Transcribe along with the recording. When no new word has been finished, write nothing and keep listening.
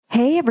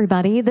Hey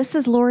everybody, this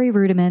is Lori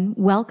Rudiman.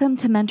 Welcome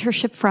to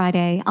Mentorship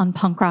Friday on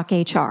Punk Rock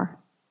HR.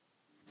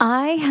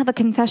 I have a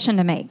confession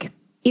to make.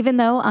 Even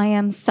though I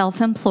am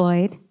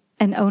self-employed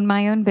and own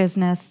my own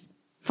business,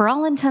 for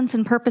all intents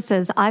and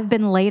purposes, I've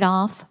been laid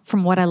off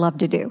from what I love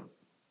to do.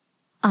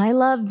 I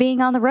love being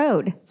on the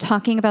road,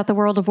 talking about the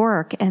world of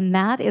work, and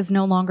that is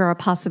no longer a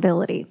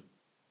possibility.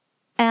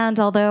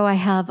 And although I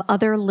have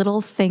other little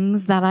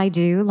things that I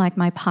do, like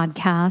my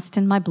podcast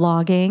and my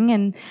blogging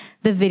and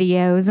the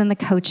videos and the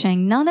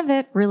coaching, none of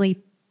it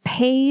really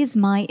pays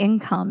my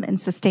income and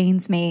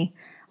sustains me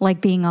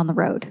like being on the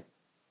road.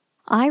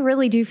 I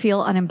really do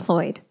feel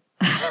unemployed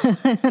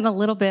and a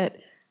little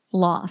bit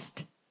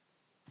lost.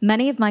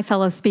 Many of my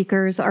fellow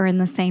speakers are in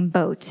the same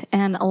boat,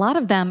 and a lot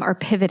of them are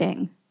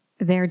pivoting.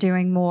 They're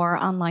doing more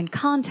online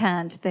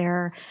content,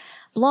 they're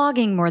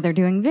blogging more, they're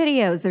doing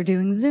videos, they're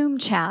doing Zoom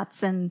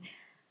chats, and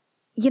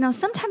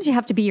sometimes you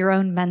have to be your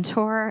own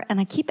mentor,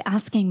 and I keep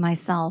asking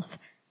myself,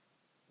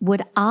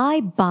 would I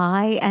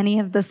buy any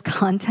of this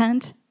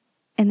content?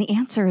 And the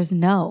answer is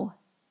no.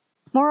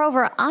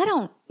 Moreover, I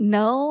don't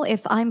know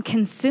if I'm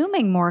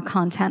consuming more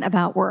content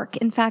about work.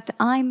 In fact,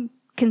 I'm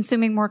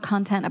consuming more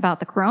content about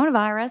the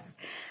coronavirus,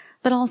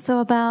 but also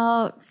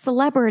about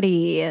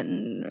celebrity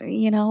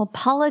and,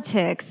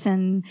 politics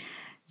and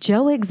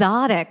Joe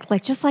Exotic.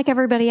 Just like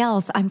everybody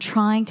else, I'm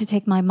trying to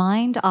take my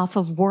mind off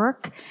of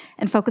work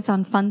and focus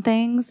on fun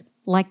things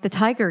like the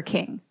Tiger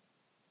King.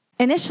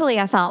 Initially,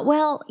 I thought,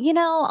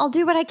 I'll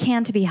do what I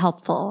can to be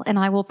helpful, and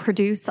I will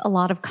produce a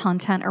lot of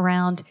content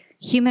around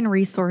human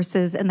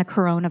resources and the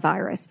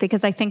coronavirus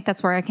because I think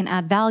that's where I can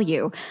add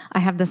value. I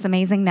have this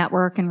amazing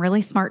network and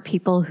really smart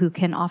people who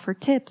can offer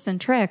tips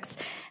and tricks,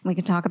 and we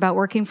can talk about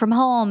working from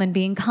home and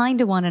being kind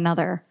to one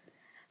another.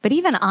 But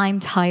even I'm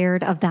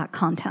tired of that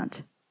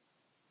content.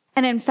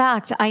 And in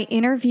fact, I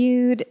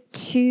interviewed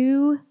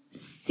 2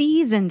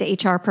 seasoned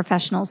HR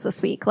professionals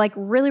this week,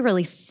 really,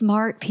 really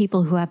smart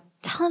people who have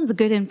tons of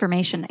good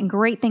information and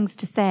great things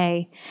to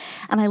say.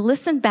 And I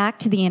listened back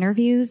to the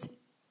interviews,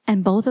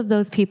 and both of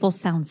those people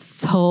sound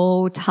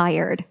so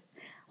tired,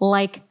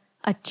 like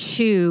a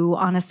 2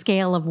 on a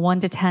scale of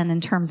 1 to 10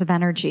 in terms of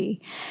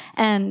energy.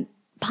 And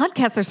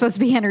podcasts are supposed to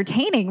be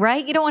entertaining,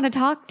 right? You don't want to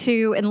talk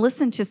to and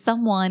listen to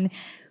someone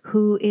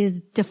who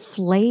is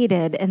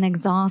deflated and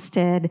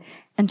exhausted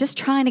and just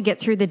trying to get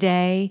through the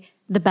day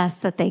the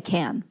best that they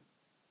can.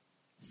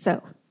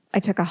 So I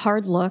took a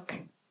hard look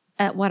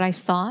at what I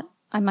thought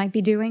I might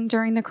be doing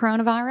during the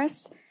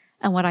coronavirus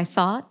and what I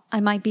thought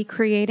I might be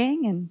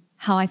creating and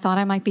how I thought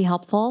I might be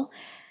helpful.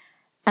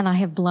 And I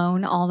have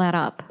blown all that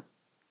up.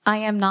 I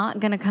am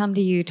not going to come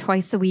to you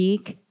twice a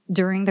week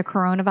during the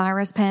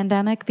coronavirus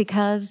pandemic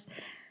because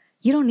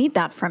you don't need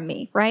that from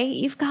me, right?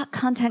 You've got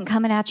content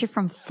coming at you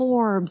from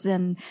Forbes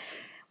and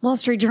Wall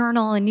Street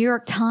Journal and New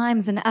York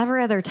Times and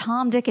every other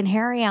Tom, Dick, and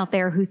Harry out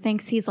there who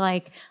thinks he's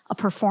like a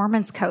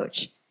performance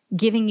coach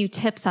giving you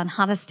tips on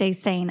how to stay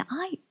sane.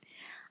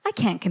 I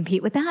can't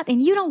compete with that,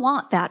 and you don't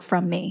want that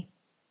from me.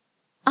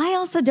 I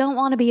also don't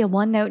want to be a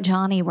one-note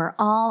Johnny where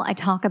all I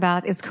talk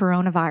about is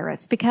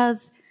coronavirus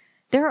because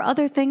there are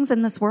other things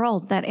in this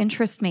world that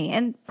interest me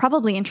and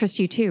probably interest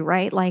you too,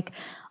 right? Like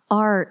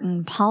art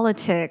and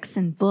politics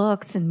and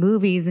books and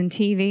movies and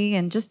TV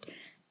and just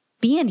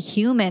being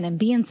human and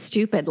being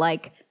stupid.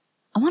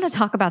 I want to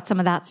talk about some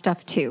of that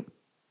stuff too.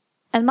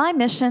 And my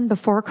mission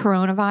before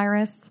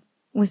coronavirus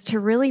was to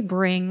really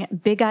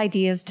bring big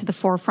ideas to the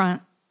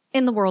forefront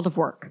in the world of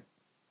work.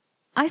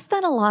 I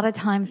spent a lot of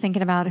time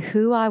thinking about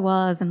who I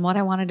was and what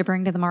I wanted to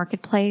bring to the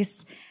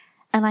marketplace.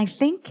 And I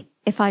think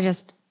if I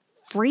just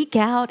freak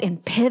out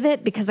and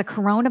pivot because of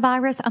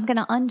coronavirus, I'm going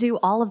to undo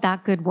all of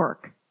that good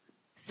work.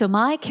 So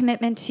my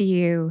commitment to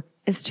you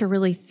is to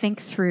really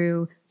think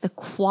through the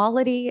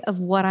quality of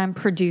what I'm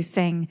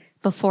producing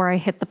before I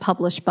hit the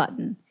publish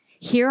button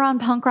here on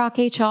Punk Rock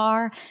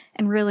HR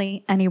and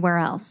really anywhere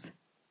else.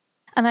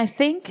 And I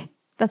think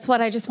that's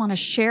what I just want to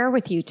share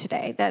with you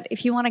today, that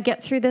if you want to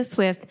get through this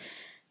with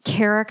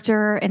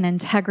character and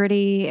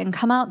integrity and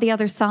come out the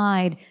other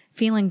side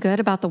feeling good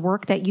about the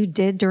work that you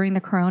did during the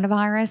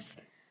coronavirus,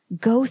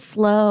 go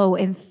slow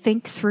and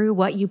think through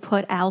what you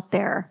put out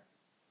there.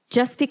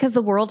 Just because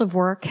the world of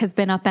work has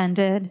been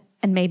upended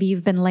and maybe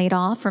you've been laid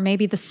off or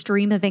maybe the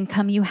stream of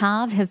income you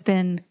have has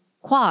been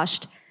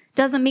quashed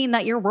doesn't mean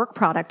that your work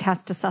product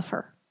has to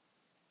suffer.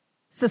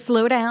 So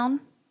slow down,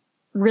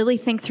 really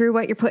think through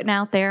what you're putting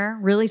out there,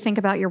 really think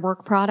about your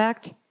work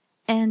product,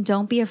 and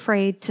don't be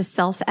afraid to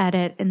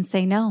self-edit and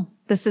say, no,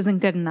 this isn't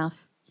good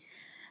enough.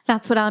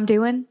 That's what I'm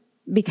doing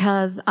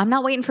because I'm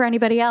not waiting for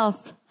anybody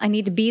else. I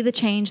need to be the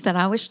change that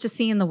I wish to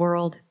see in the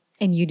world,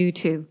 and you do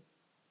too.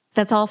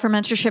 That's all for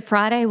Mentorship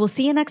Friday. We'll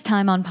see you next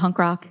time on Punk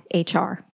Rock HR.